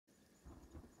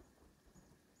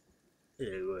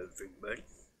Hello everybody,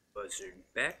 Buzzard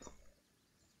back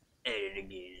at it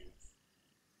again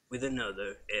with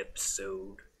another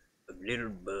episode of Lil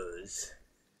Buzz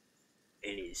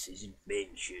and his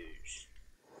adventures.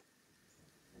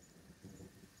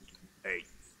 Hey,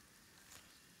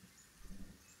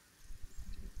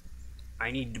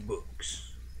 I need the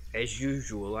books. As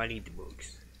usual, I need the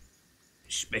books.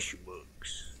 Special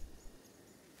books.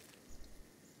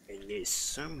 And there's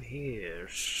some here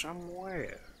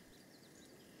somewhere.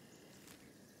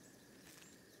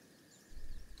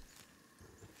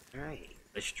 Alright,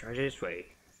 let's try this way.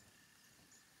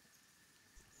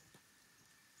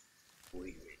 Wait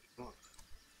a minute, come on.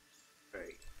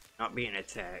 Alright, not being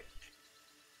attacked.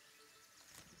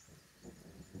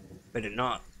 Better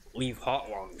not leave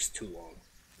Hotlongs too long.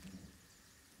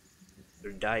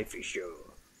 They'll die for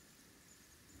sure.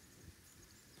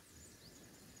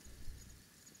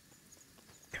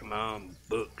 Come on,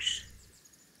 books.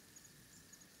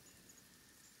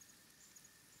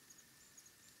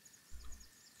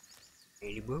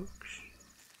 Any books?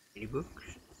 Any books?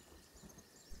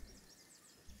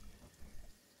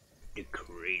 The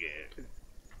creator.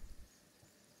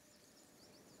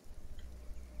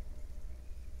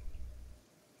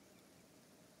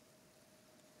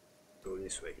 Go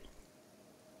this way.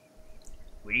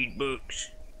 We need books.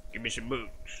 Give me some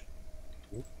books.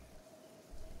 Ooh.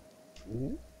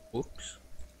 Ooh, books.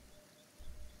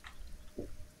 Ooh.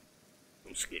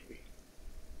 Don't skip me.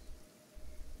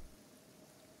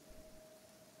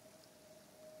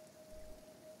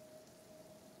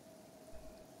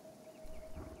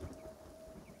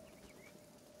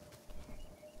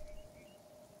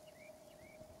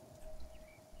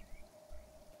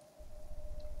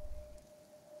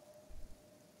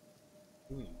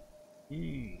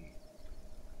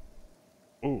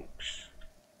 Books.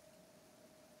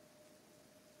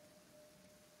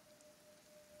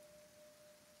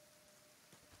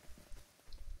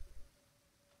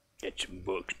 Get some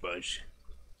books, Buzz.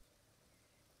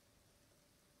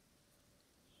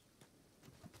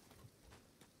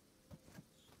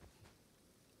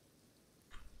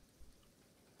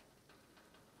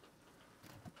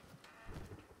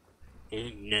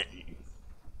 Ain't nothing.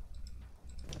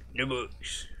 No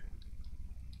books.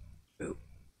 Oh.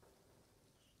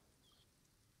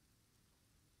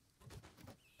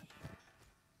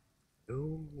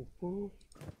 Oh.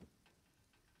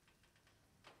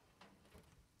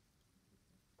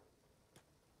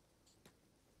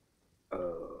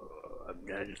 Oh, I'm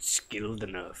not skilled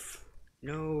enough.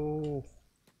 No.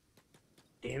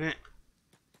 Damn it.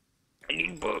 I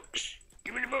need books.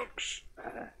 Give me the books.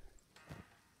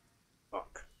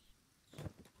 Fuck.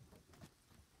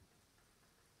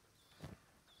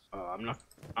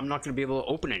 I'm not gonna be able to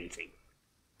open anything.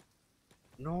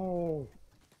 No.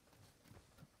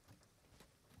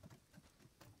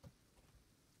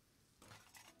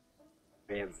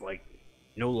 I have like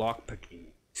no lockpicking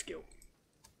skill.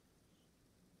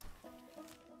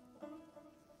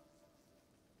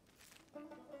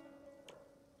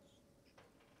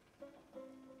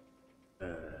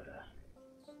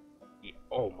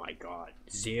 Oh my god.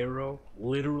 0?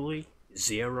 Literally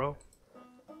 0?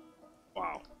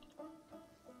 Wow.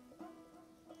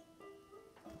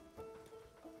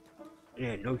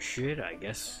 Yeah, no shit, I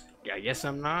guess. I guess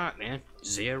I'm not, man.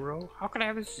 0? How could I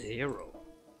have a 0?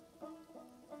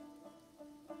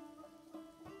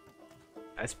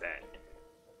 That's bad.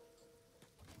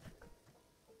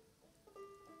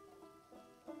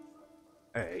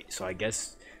 Alright, so I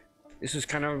guess this was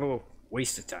kind of a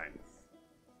waste of time.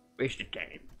 Waste of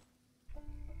time.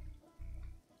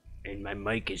 And my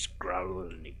mic is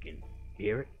growling again.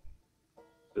 Hear it?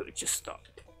 Oh, it just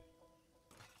stopped.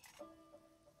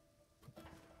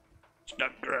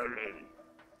 Stop growling.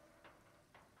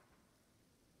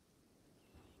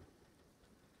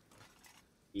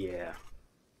 Yeah.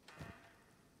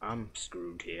 I'm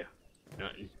screwed here.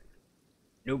 Nothing.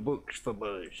 No books for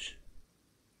Buzz.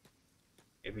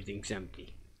 Everything's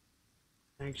empty.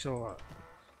 Thanks a lot.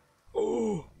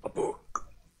 Oh, a book.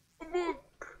 A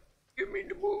book. Give me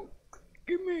the book.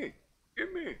 Give me.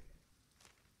 Give me.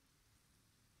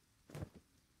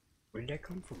 Where did that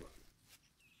come from?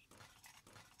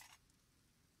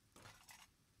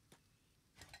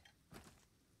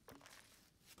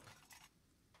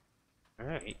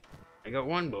 Alright. I got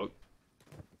one book.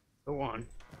 Go on.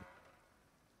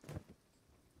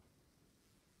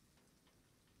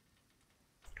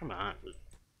 Come on.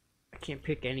 I can't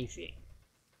pick anything.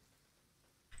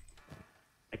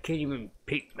 I can't even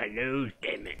pick my nose,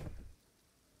 damn it.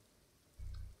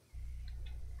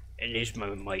 And there's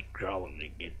my mic growling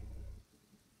again.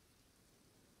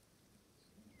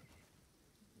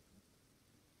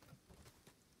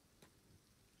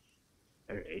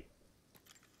 Alright.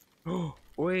 Oh,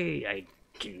 wait, I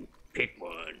can pick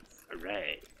one.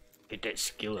 Alright. Get that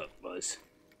skill up, Buzz.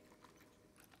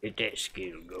 Get that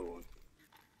skill going.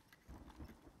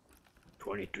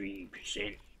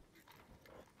 23%.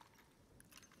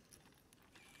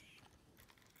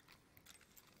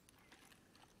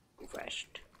 Go fast.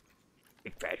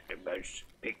 Pick faster, Buzz.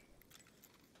 Pick.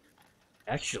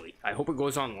 Actually, I hope it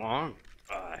goes on long.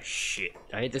 Ah, shit.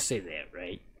 I had to say that,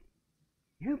 right?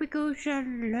 I hope it goes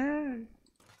on long.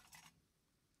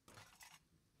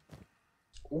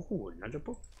 Oh, another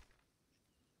book.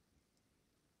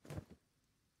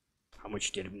 How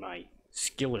much did my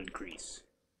skill increase?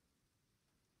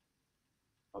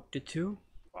 Up to 2?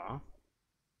 Wow.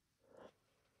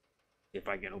 If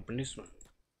I can open this one.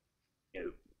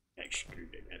 No, that's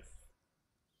good enough.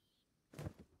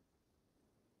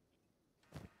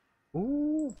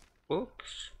 Ooh,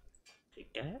 books.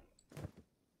 Take that.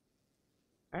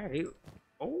 Alright.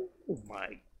 Oh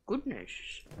my goodness.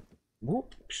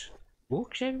 Books.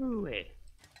 Books everywhere.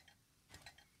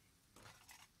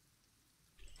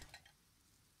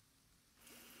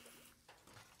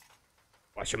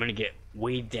 Watch, I'm gonna get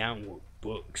weighed down with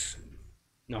books and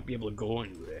not be able to go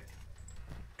anywhere.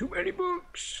 Too many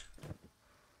books!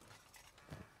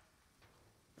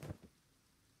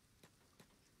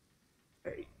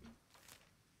 Hey.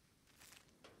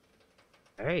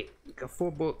 Hey, we got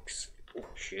 4 books. Oh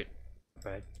shit. Not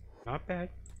bad. Not bad.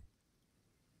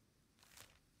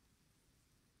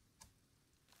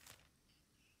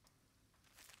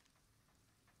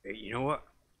 Hey, you know what?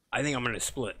 I think I'm gonna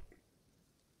split.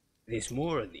 There's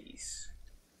more of these.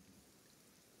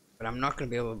 But I'm not gonna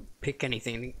be able to pick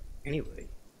anything anyway.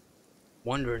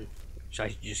 Wondering, should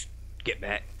I just get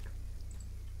back?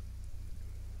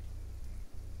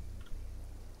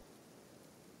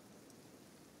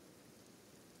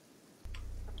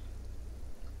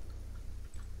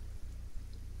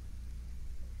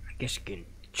 I guess I can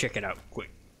check it out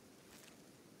quick.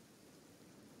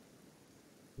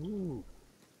 Ooh,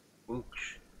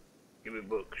 books. Give me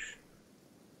books.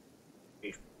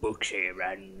 There's books here,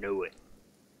 I know it.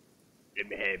 Let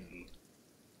me have them.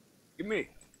 Give me.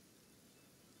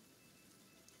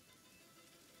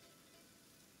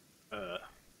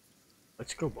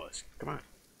 Let's go, Buzz. Come on.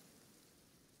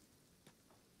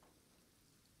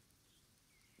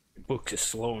 The books are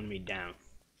slowing me down.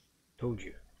 Told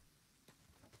you.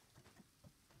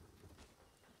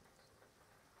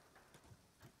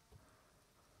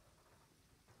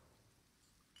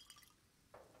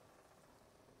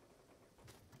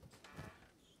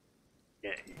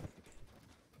 Yeah.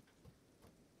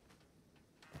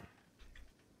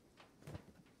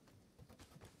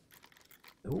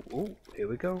 Oh, here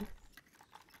we go.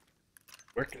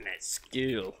 Working that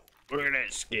skill. Working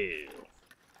that skill.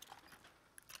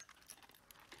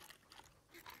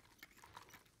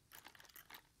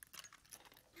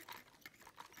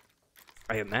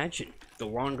 I imagine the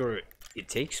longer it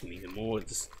takes me, the more the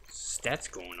stats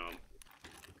going on.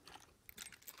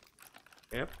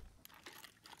 Yep.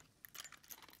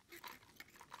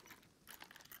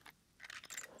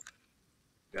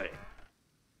 Got it.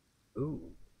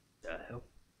 Ooh, the hell?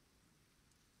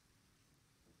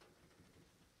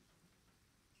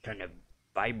 Kind of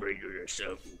vibrator or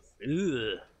something.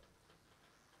 Ugh.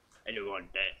 I don't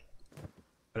want that.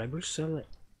 But I will sell it.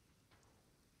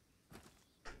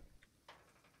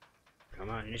 Come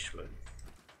on, this one.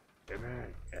 Come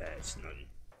on. It's nothing.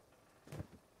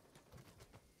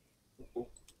 Ooh.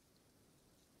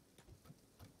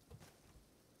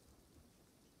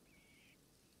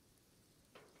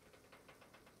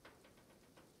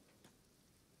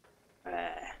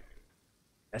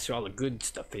 That's where all the good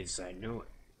stuff is. I know it.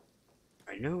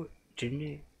 I know it, didn't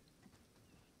it?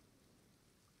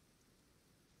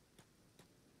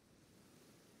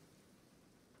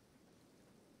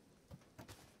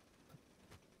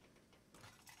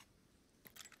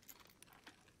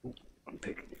 Ooh, I'm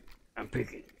picking it. I'm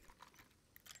picking it.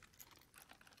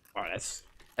 Oh, that's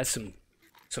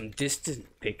some distant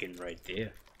picking right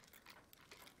there.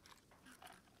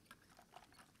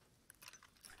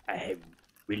 I have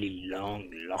really long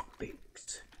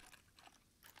lockpicks.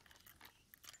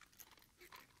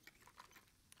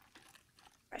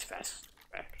 That's fast.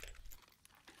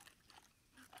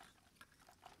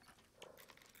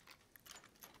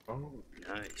 Oh,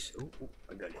 nice. Oh,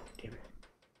 I got it. Damn it.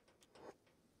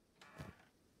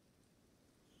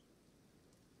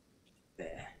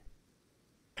 There.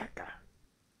 Caca.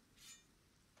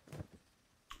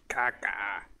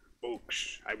 Caca.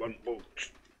 Books. I want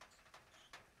books.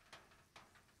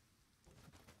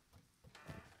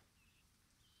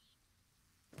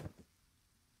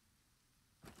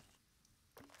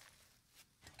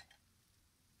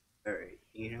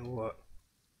 You know what?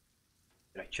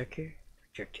 Did I check here? I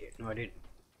checked here. No, I didn't.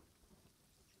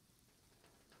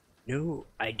 No,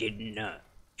 I did not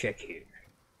check here.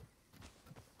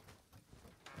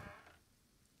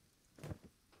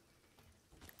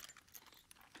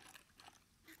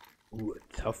 Ooh,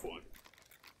 a tough one.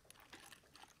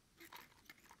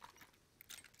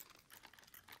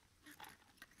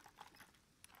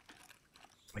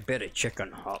 I better check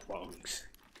on Hotlongs.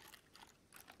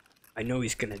 I know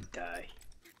he's gonna die.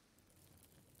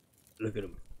 Look at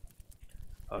him.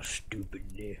 How stupid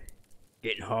there.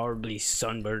 Getting horribly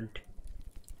sunburned.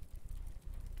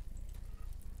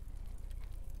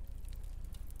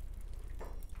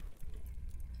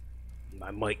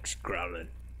 My mic's growling.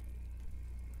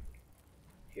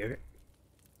 Hear it?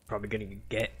 Probably gonna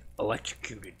get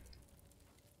electrocuted.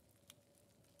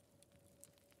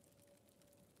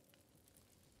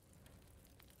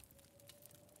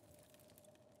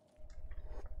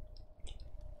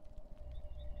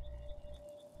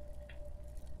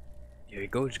 There he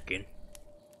goes again.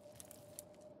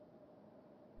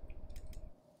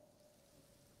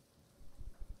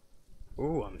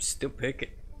 Oh, I'm still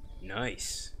picking.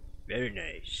 Nice. Very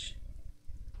nice.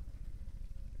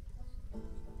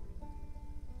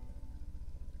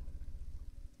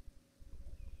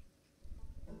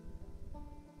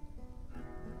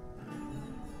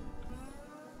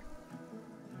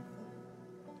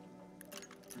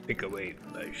 Pick away,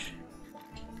 Buzz.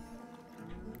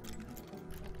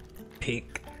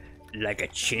 Pick like a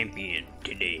champion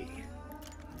today.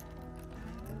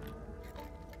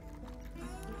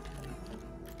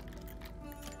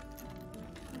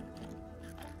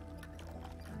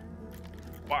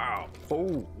 Wow.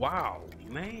 Oh, wow,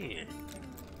 man.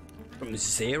 From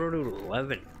 0 to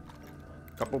 11.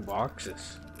 Couple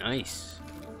boxes. Nice.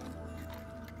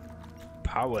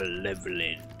 Power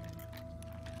leveling.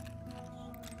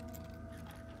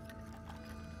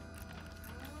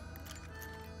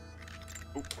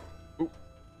 Ooh,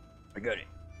 I got it.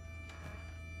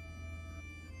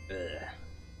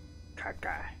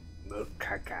 Caca. Milk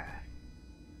caca.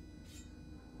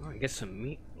 Oh, I get some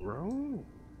meat. Roll.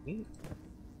 Meat.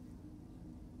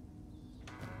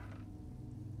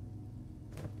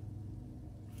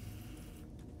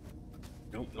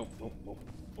 Nope, nope, nope, nope,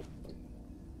 nope.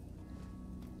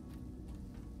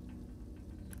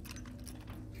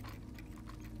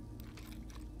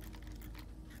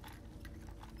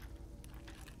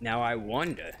 Now I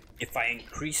wonder if I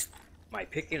increase my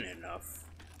picking enough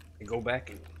to go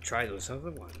back and try those other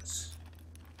ones.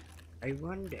 I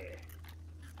wonder.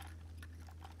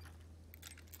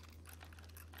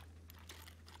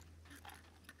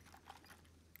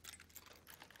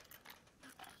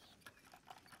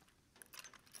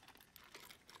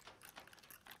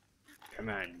 Come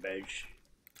on, Buzz.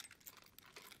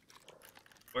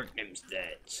 Work them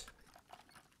stats.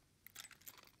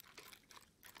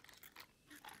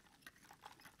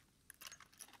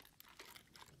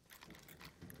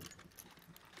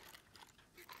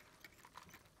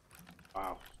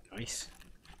 Wow, nice.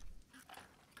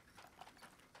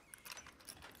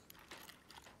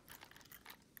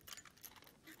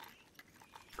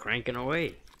 Cranking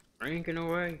away. Cranking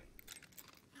away.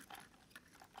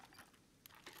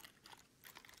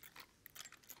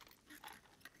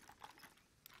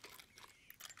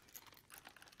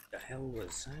 The hell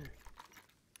was that?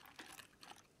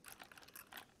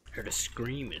 Heard a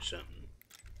scream or something.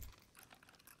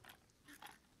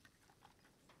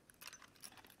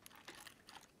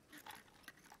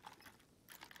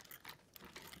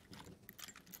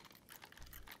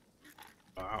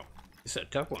 Wow, it's a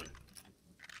tough one.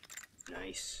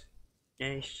 Nice.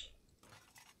 Nice.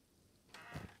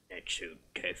 That's so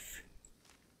tough.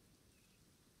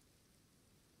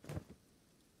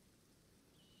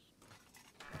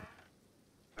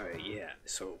 Alright, yeah,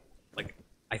 so, like,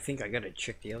 I think I gotta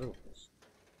check the other ones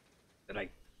that I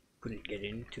couldn't get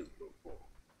into before.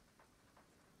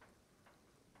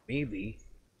 Maybe.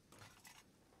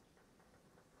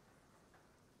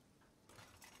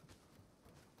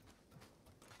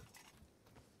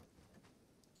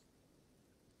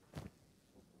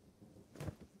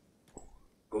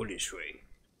 Go this way.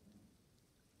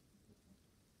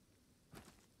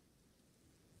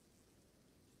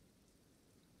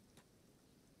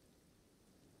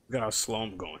 Look at how slow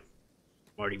I'm going.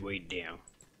 I'm already way down.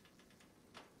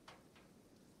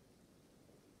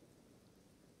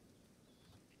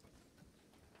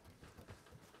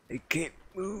 I can't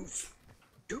move.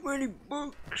 Too many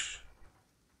books.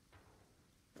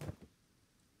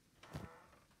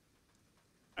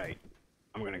 Alright,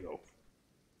 I'm gonna go.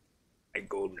 I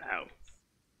go now.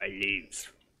 I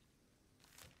leave.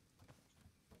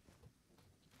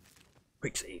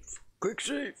 Quick save. Quick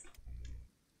save.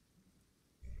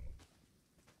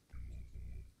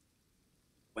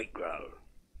 White growl.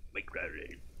 White growl.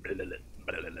 Blah, blah, blah,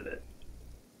 blah, blah, blah.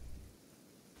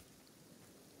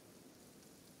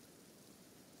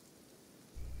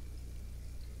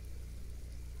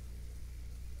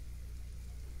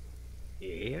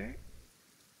 Yeah.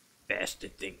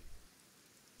 Bastard thing.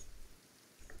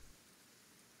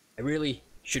 I really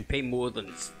should pay more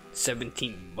than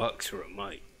 $17 for a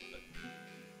mic.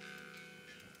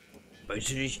 But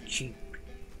it is cheap.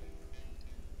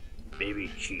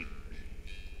 Very cheap.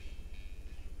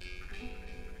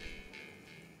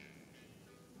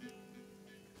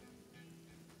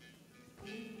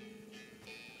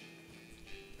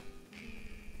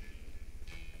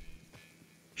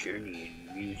 Journey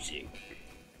in music.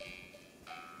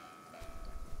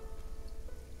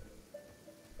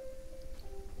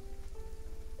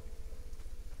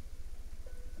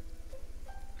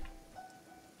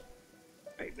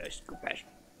 Alright, let's go past.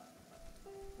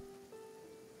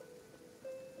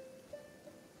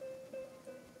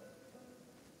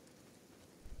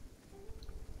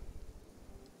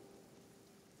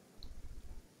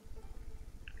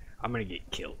 I'm gonna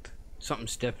get killed.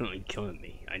 Something's definitely killing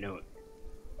me. I know it.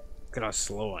 Look at how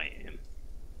slow I am.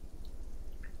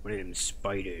 One of them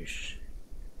spiders.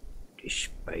 There's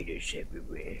spiders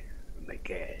everywhere. Oh my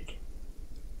god.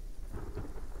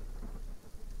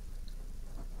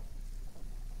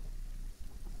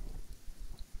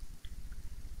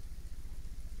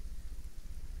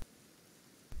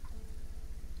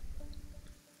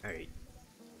 Alright.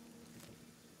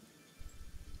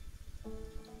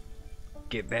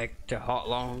 Get back to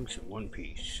Hotlongs in one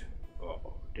piece.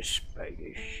 Oh, the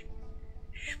spiders.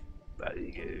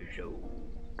 Spiders, oh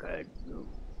god no.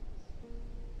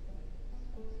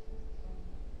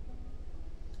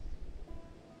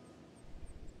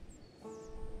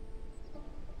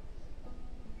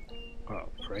 Oh,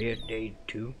 prayer day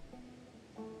 2.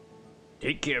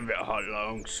 Take care of it,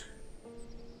 Hotlongs.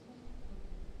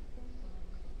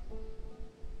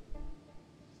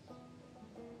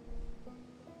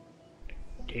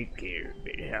 Take care of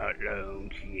it,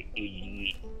 Hotlongs, you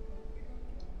idiot.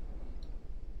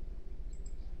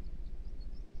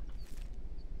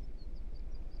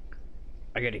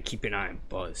 I gotta keep an eye on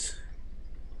Buzz.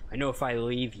 I know if I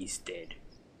leave, he's dead.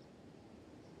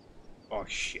 Oh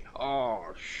shit.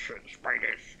 Oh shit,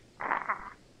 spiders.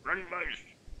 Ah, run, Buzz.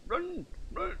 Run,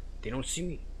 run. They don't see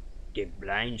me. They're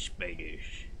blind spiders.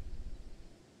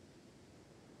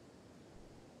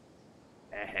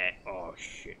 Oh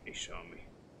shit, they saw me.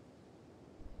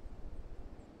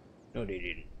 No, they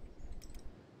didn't.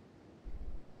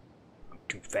 I'm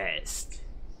too fast.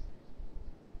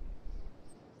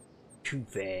 Too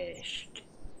fast.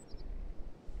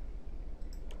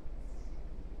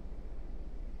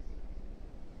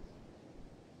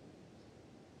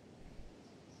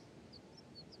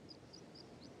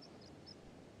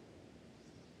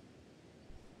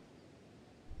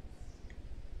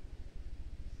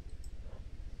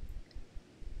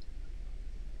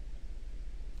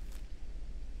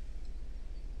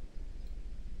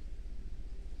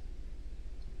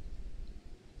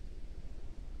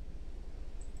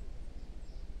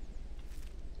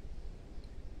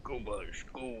 Go, Buzz,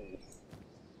 go.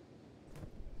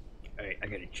 Alright, I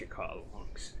gotta check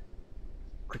Hotlongs.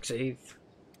 Quick save.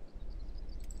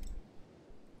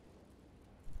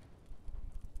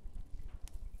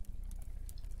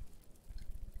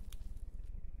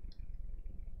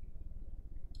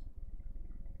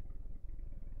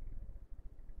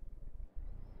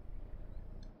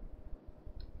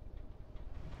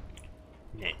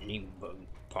 That name bug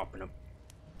popping up.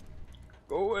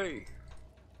 Go away.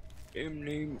 Damn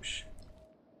names.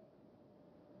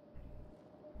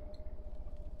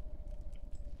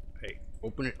 Hey,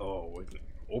 open it. Oh, wait a minute.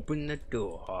 Open the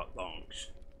door,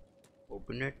 Hotlongs.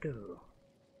 Open that door.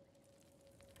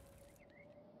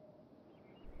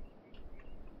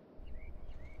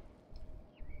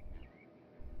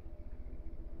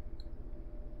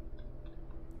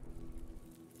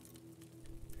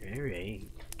 Alright,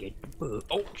 get the book.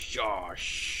 Oh,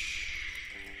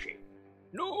 shit.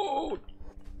 No!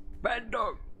 Bad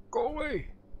dog, go away.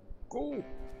 Go.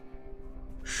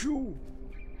 Shoo.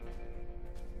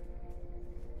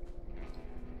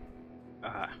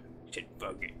 Said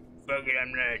fuck it. Fuck it,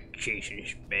 I'm not chasing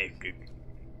this bastard.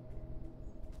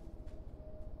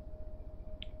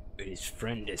 But his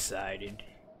friend decided,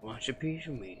 wants a piece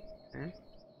of me, huh?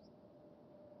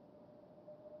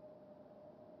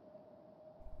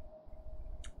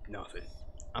 Nothing.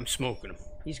 I'm smoking him.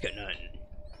 He's got nothing.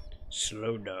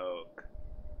 Slow dog.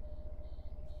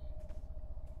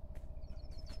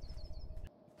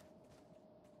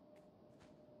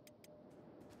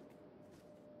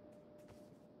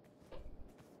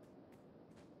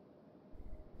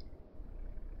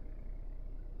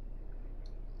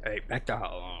 Alright, back to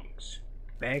Hotlongs.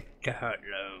 Back to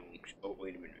Hotlongs. Oh,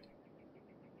 wait a minute.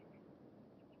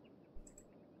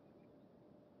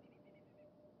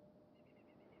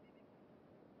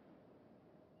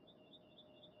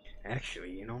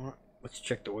 Actually, you know what? Let's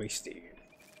check the waste station.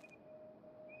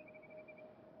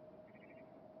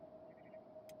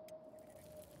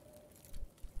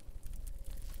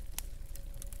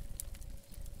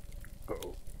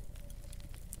 Uh-oh.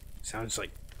 Sounds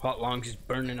like Hotlongs is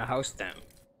burning a house down.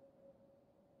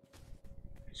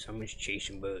 Someone's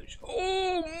chasing Buzz.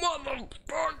 Oh,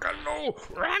 motherfucker, no!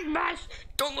 Run, Buzz!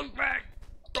 Don't look back!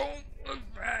 Don't look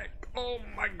back! Oh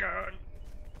my god!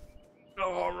 The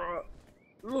horror!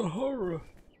 The horror!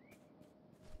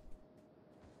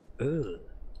 Ugh.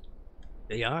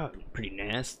 They are pretty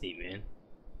nasty, man.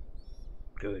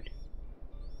 Good.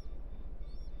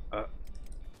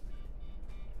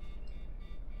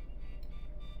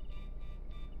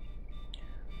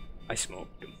 I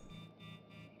smoked them.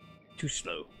 Too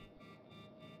slow.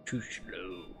 Too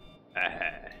slow.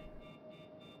 Aha.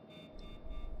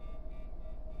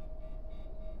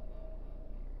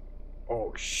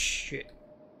 Oh shit.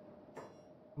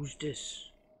 Who's this?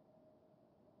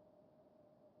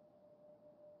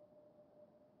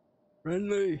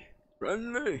 Friendly!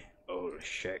 Friendly! Oh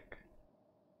shit.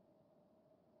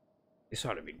 This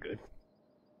ought to be good.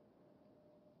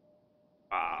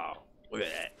 Wow. Look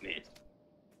at that, man.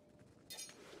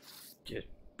 Just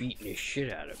beating the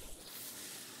shit out of him.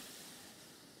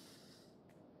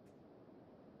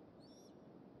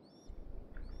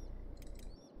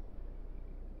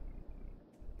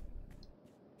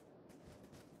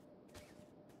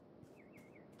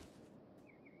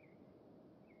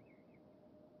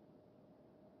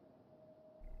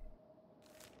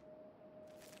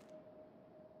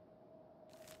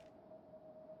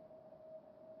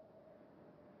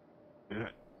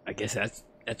 I guess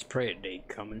that's prayer day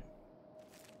coming.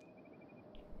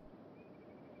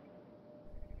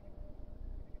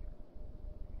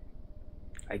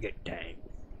 I got time.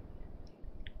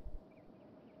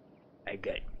 I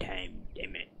got time,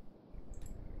 damn it.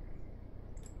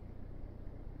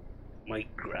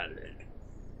 Mike Growler.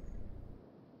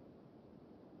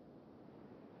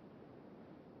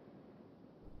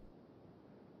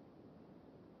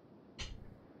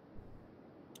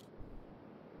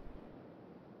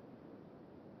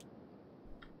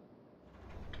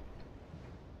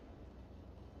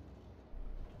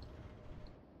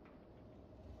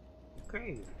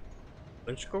 Okay,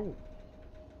 let's go.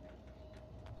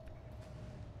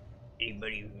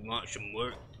 Anybody want some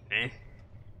work, eh?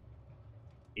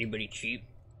 Anybody cheap?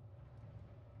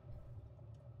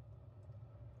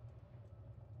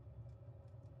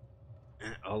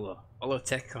 All the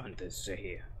tech hunters are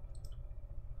here.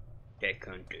 Tech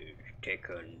hunters, tech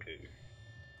hunters.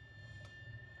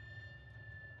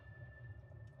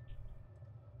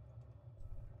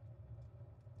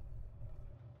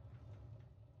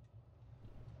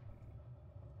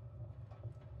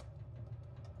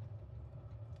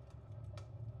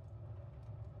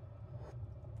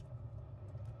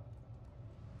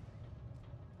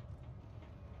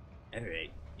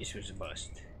 Alright, this was a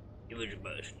bust. It was a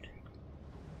bust.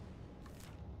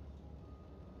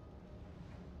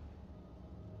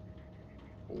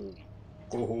 Home.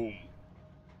 Go home.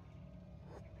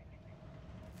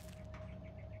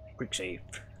 Quick save.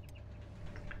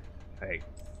 Hey,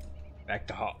 back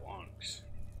to Hotlongs.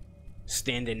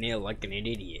 Standing there like an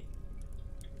idiot.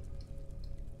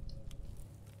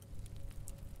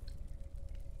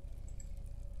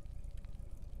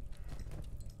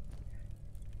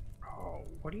 Oh,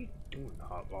 what are you doing,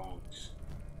 Hotlongs?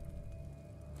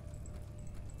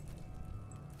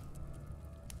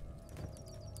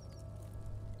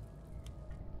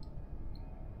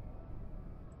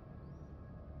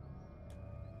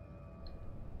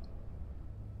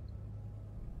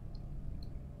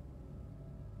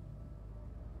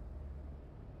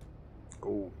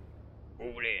 Go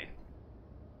over there.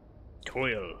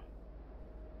 Toil.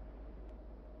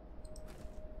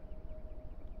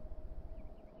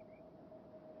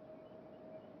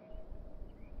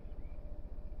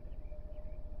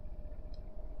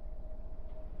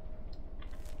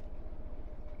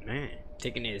 Man,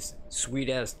 taking his sweet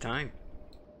ass time.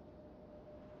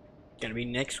 Gonna be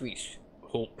next week's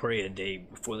whole prayer day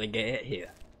before they get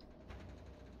here.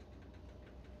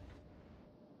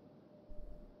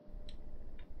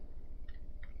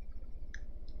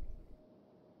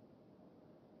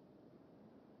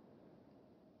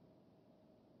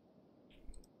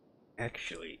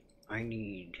 Actually, I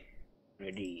need one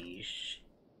of these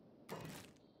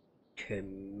to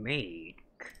make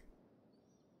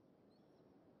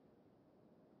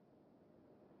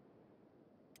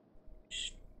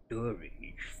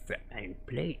Storage, fine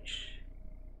plates.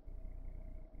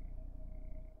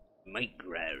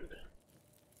 Micro.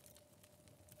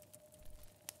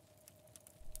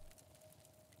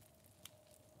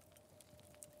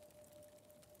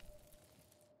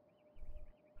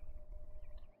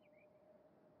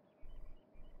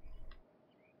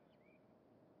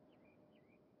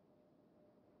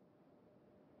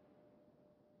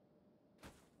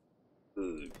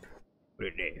 Good. Put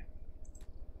it there.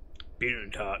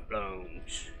 Build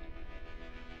Hotlongs.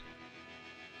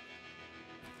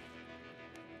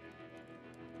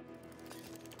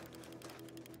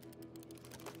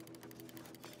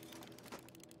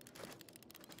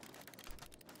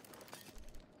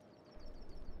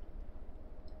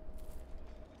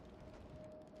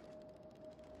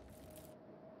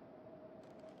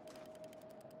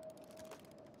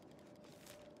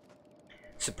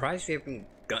 Surprised we haven't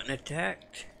gotten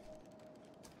attacked.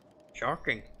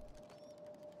 Shocking.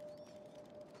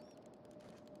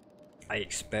 I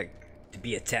expect to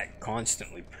be attacked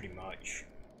constantly, pretty much.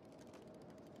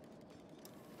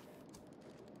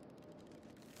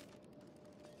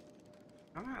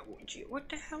 Alright, what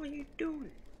the hell are you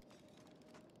doing?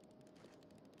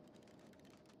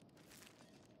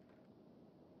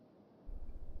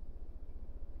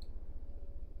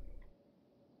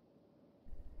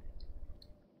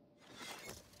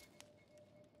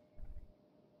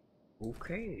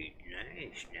 Okay,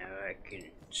 nice. Now I can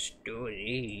store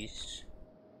these.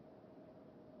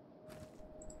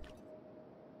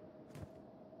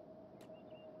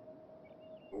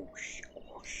 Oh,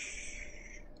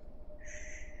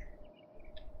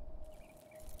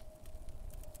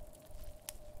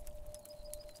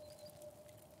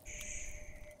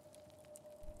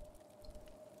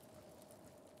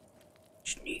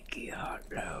 sneaky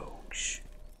Hotlongs.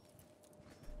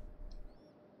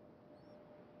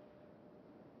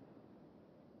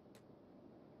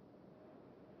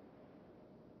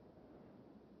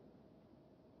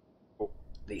 Oh,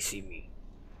 they see me.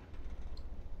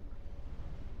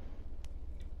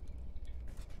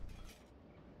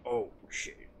 Oh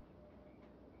shit.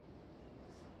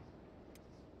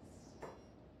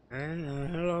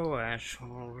 Hello,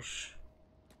 assholes.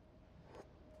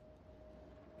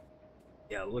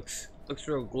 Yeah, looks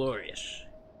real glorious.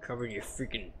 Cover your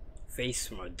freaking face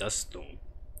from a dust storm.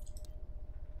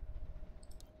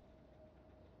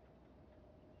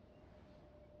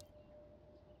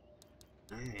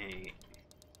 Alright.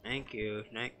 Thank you.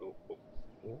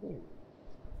 Oh.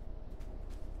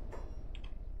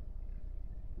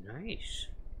 Nice.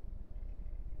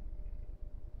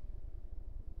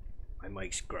 My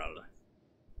mic's growling.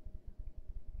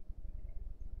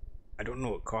 I don't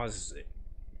know what causes it.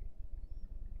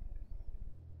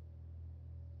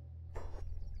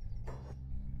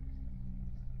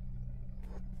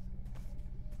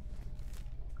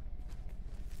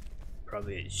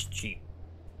 Probably it's cheap.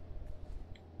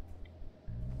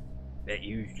 That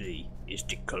usually is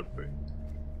the culprit.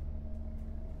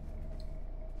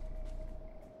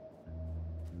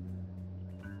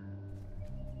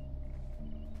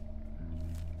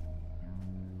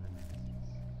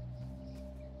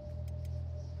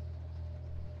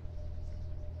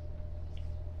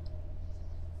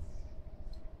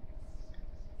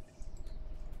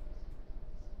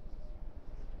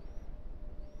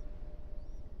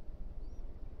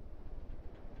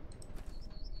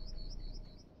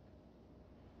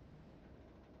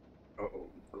 Uh-oh,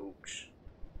 goats.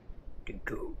 The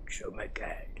goats, oh my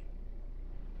god.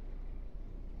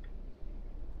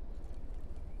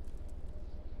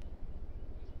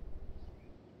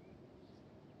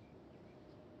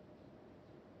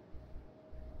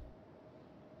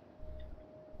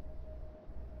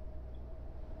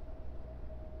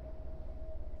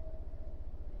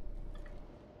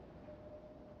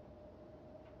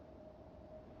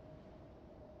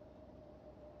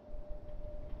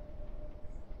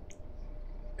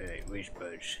 Alright, where's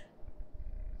Buzz?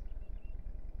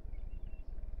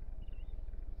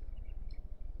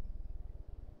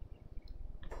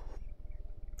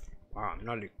 Wow, I'm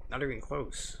not even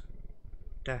close.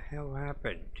 What the hell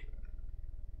happened?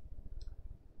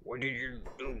 What did you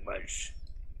do, Buzz?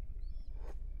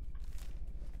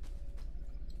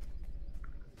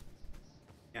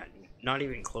 Yeah, not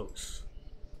even close.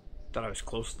 Thought I was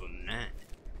closer than that.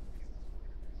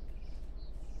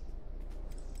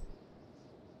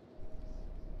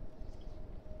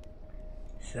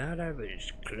 Thought I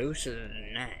was closer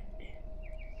than that.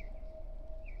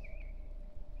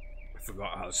 I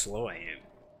forgot how slow I am.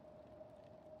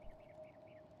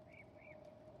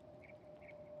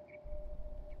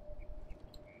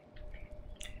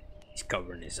 He's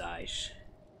covering his eyes.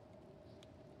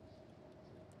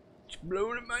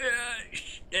 blowing in my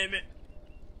eyes. Damn it.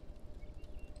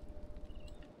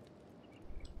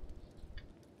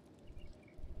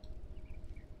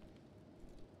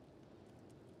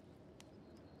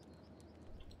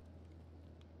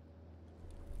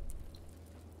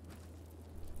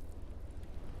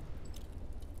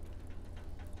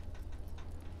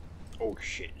 Oh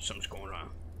shit, something's going on.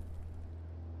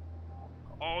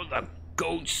 Oh, the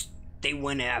goats! They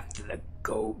went after the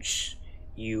goats.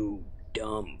 You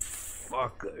dumb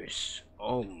fuckers.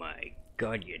 Oh my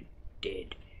god, you're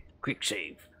dead. Quick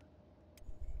save.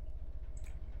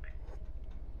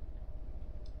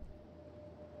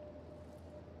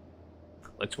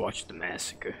 Let's watch the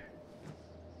massacre.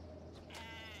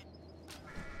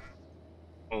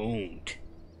 Owned.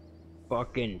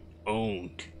 Fucking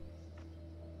owned.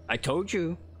 I told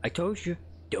you.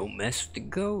 Don't mess with the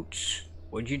goats.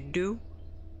 What'd you do?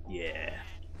 Yeah.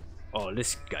 Oh,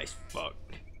 this guy's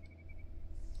fucked.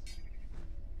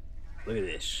 Look at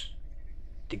this.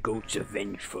 The goats are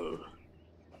vengeful.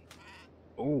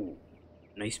 Oh,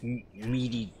 nice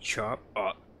meaty chop.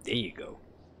 Oh, there you go.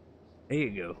 There you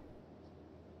go.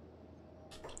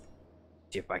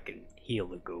 See if I can heal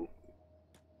the goat.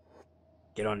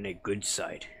 Get on their good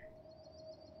side.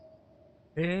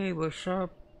 Hey, what's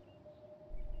up?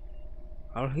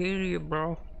 I'll heal you,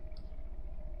 bro.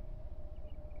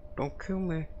 Don't kill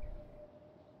me.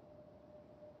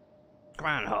 Come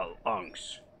on,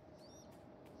 Hotlongs.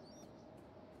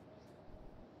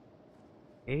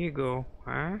 Here you go,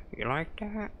 huh? You like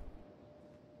that?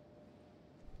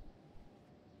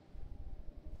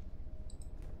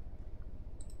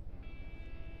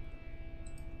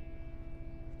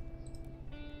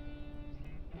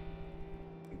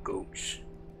 The goats.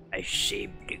 I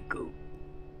saved the goat.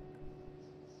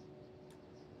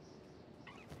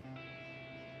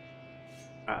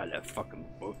 Ah, that fucking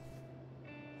book.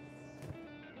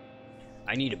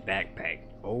 I need a backpack.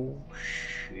 Oh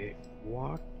shit.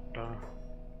 What the?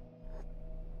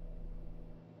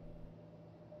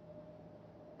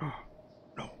 Oh,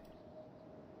 no.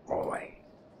 Go away.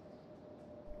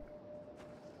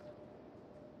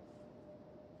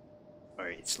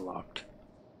 Alright, it's locked.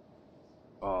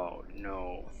 Oh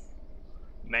no.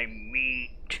 My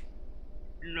meat.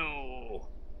 No.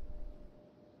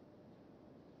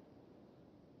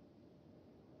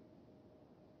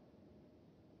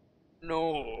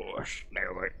 No. Stay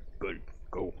away. Good.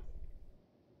 Go.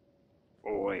 Go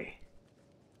away.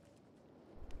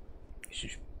 This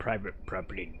is private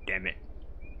property, damn it.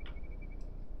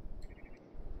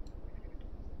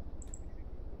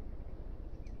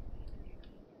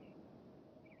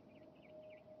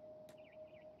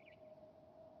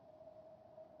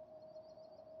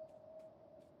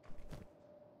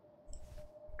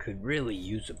 Could really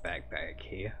use a backpack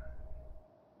here.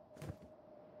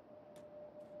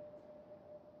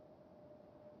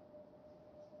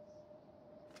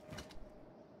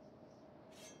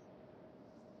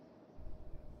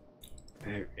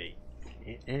 Alright.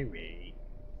 Alright.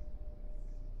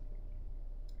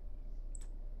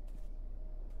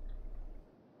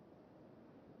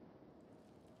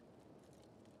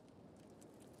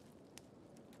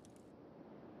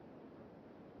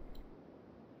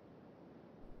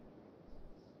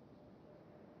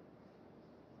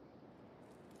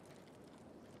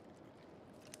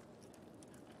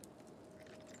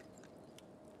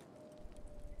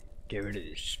 Get rid of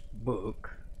this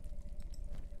book.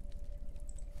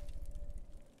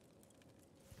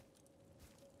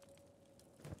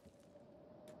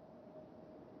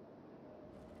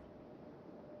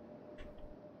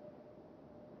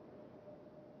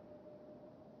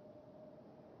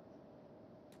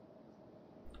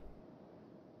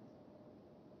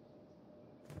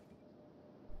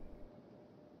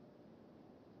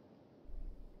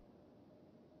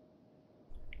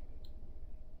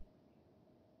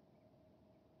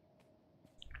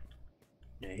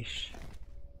 Nice.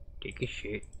 Take a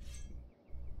shit.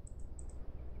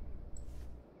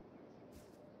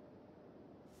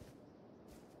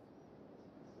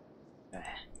 Ah,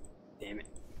 damn it.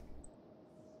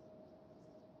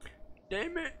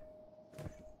 Damn it.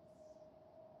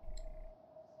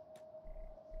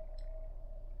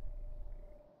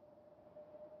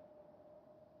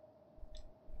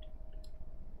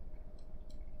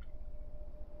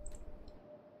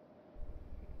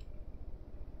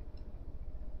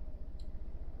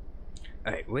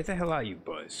 Alright, where the hell are you,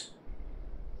 Buzz?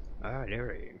 Ah,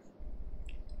 there I am.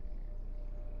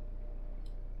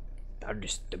 I'm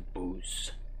just the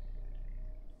booze.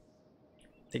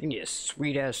 Taking you a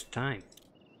sweet ass time.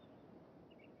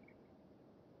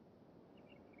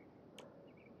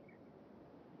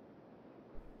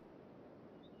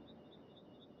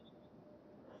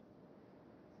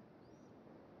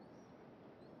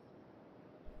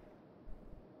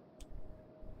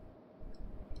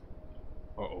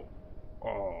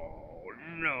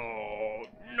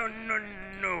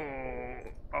 no,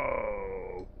 no.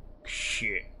 Oh,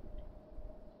 shit.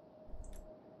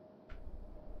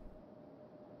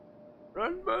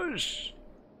 Run, Buzz.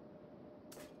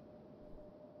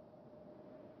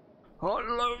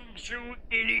 Hotlongs, you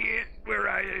idiot. Where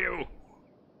are you?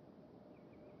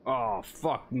 Oh,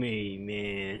 fuck me,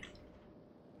 man.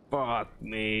 Fuck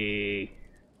me.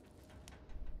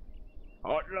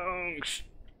 Hotlongs.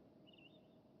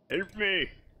 Help me.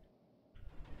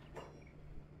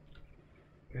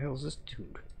 Who the hell's this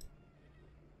dude?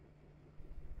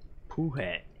 Pooh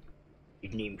Hat.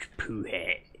 His name's Pooh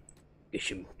Hat. There's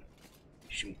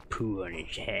some poo on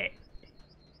his hat.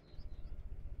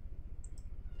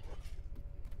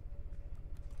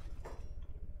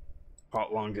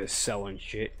 Hotlongs is selling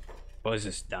shit. Buzz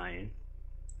is dying.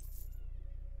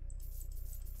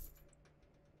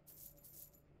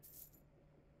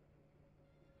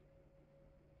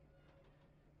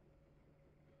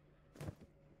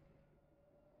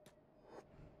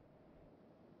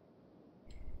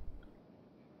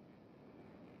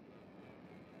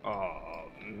 Oh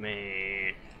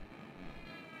man.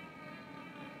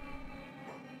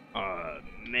 Oh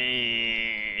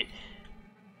man.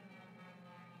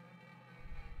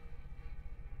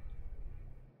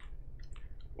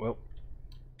 Well,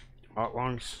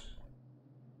 Hotlongs,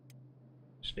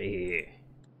 stay here.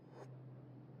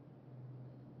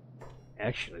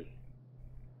 Actually,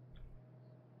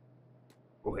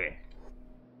 go ahead.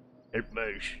 Help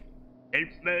Buzz. Help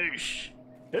Buzz.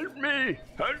 Help me,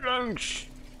 Hotlongs.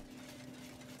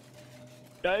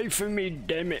 Die for me,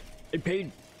 damn it. I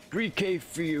paid 3K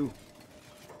for you.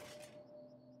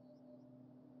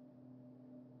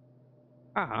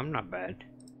 Ah, I'm not bad.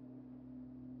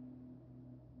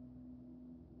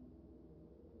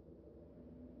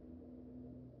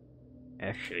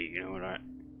 Actually, you know what I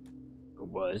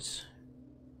was?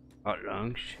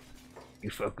 Hotlongs, you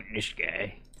fuck with this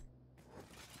guy.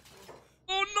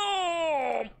 Oh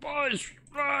no! Buzz,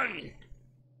 run!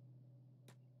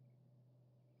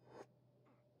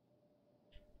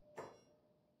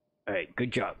 Alright,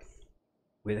 good job.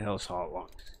 Where the hell's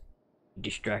Hotlongs?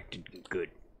 Distracted and good.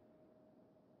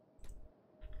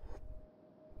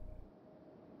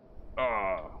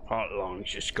 Oh, Hotlongs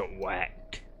just got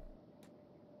whacked.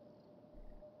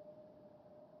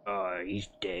 Oh, he's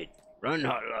dead. Run,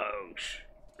 Hotlongs.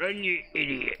 Run, you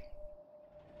idiot.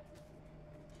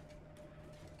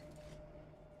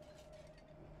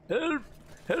 Help!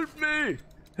 Help me!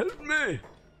 Help me!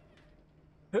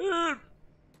 Help!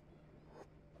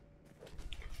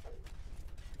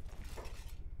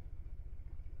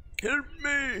 Help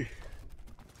me!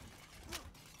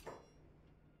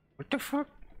 What the fuck?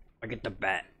 I get the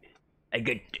bat. I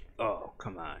get... Oh,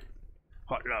 come on.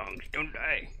 Hotlongs, don't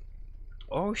die.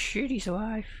 Oh shit, he's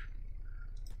alive.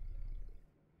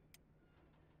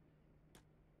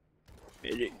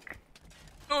 Medic.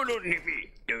 No, don't hit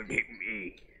me. Don't hit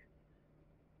me.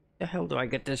 The hell do I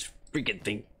get this freaking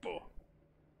thing for?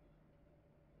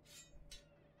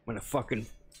 I'm gonna fucking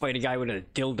fight a guy with a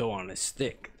dildo on a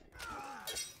stick.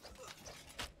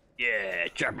 Yeah,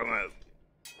 chop him out.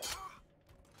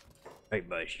 Hey,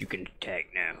 Buzz, you can attack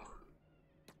now.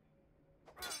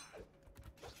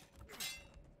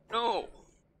 No!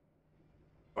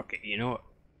 Okay, you know what?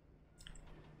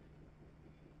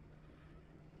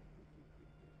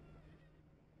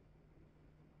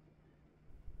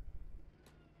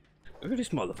 Look at this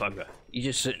motherfucker. He's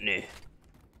just sitting there.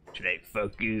 It's like,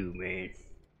 fuck you, man.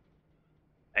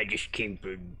 I just came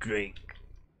for a drink.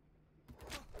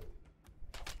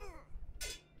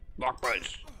 Block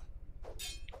Buzz.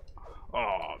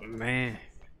 Oh, man.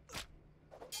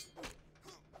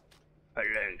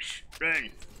 Hotlongs, run.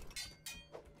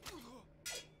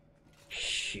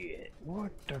 Shit,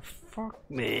 what the fuck,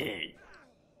 man?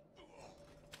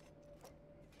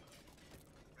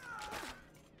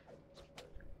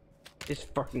 This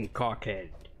fucking cockhead.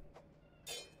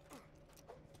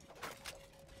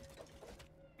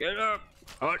 Get up,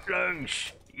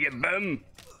 Hotlongs, you bum.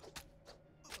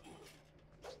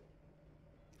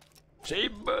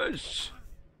 Save Buzz.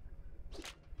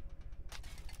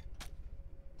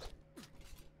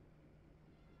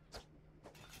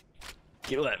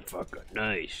 Kill that fucker.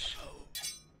 Nice.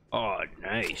 Oh,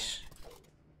 nice.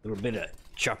 A little bit of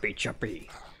choppy. Choppy.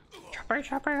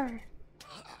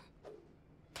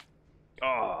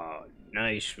 Oh,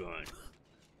 nice one.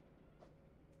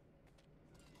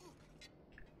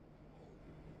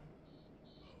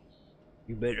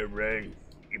 You better run,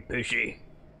 you pussy.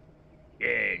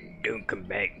 Yeah, don't come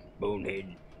back,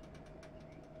 bonehead.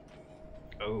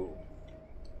 Oh.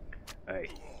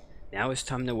 Alright. Now it's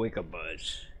time to wake up,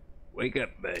 Buzz. Wake up,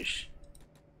 Buzz.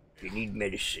 You need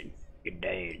medicine. You're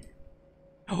dying.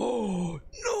 Oh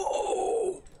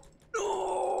no!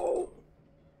 No!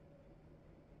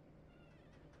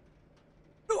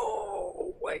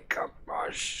 No! Wake up,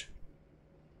 Rush!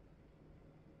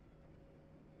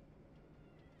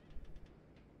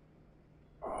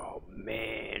 Oh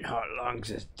man,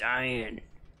 Hotlongs is dying.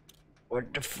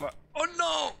 What the fuck? Oh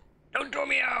no! Don't throw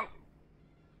me out!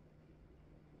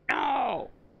 No!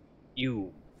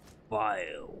 You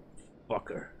vile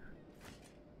fucker.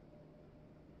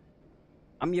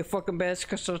 I'm your fucking best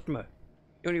customer.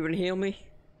 You don't even heal me?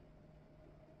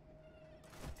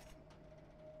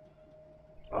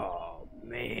 Oh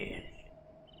man.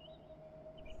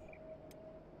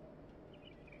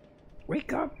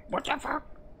 Wake up! What the fuck?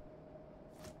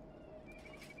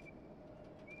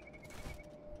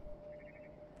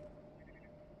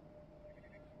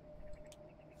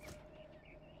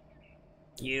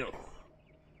 You.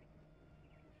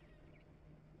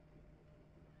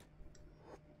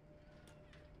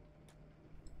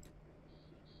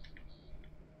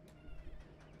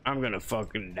 I'm gonna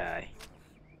fucking die.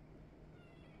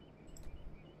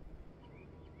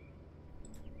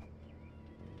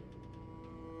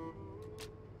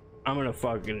 I'm gonna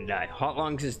fucking die.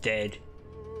 Hotlongs is dead.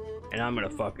 And I'm gonna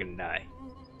fucking die.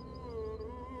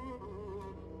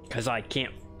 Cause I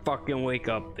can't fucking wake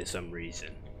up for some reason.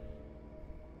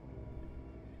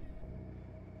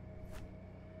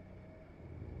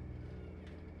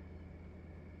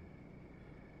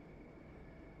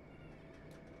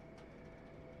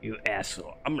 You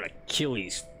asshole. I'm gonna kill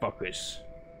these fuckers.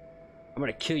 I'm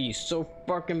gonna kill you so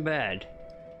fucking bad.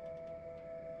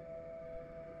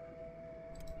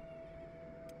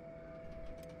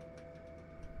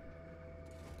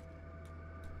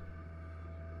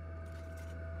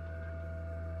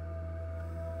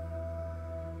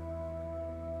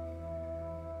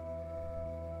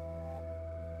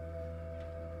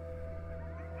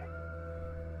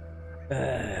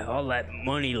 All that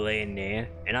money laying there,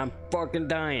 and I'm fucking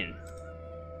dying.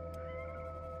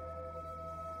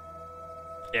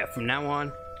 Yeah, from now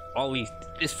on,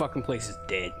 this fucking place is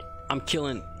dead. I'm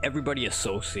killing everybody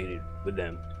associated with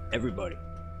them. Everybody.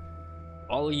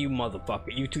 All of you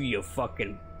motherfucker. You two, you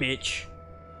fucking bitch.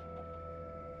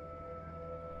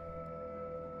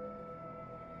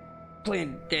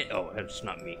 Playing dead. Oh, that's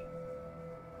not me.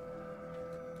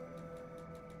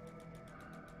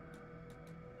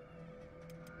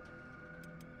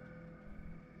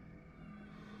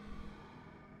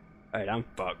 Alright, I'm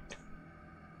fucked.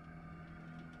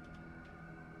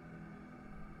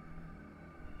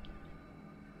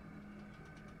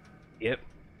 Yep,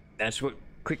 that's what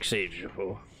quick saves are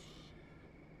for.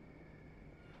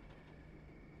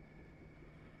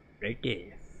 Right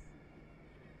there.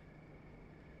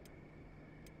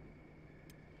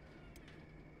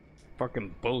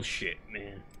 Fucking bullshit,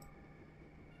 man.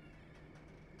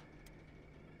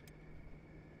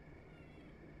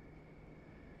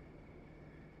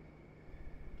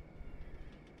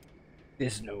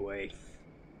 There's no way.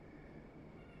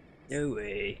 No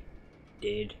way.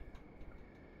 Dead.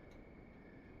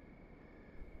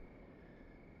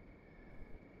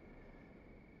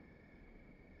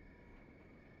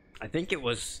 I think it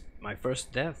was my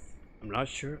first death. I'm not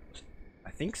sure. I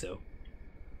think so.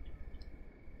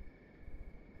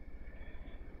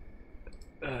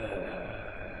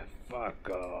 Fuck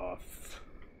off.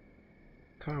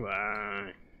 Come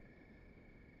on.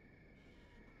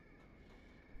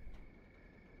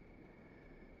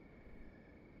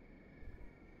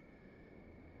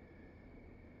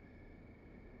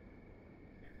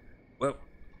 Well,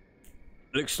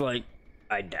 looks like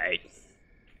I died.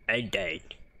 I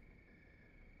died.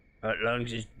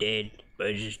 Hotlongs is dead.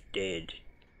 Buzz is dead.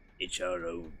 It's all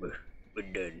over. We're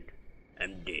done.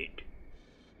 I'm dead.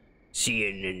 See you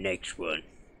in the next one.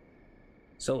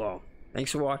 So long.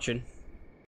 Thanks for watching.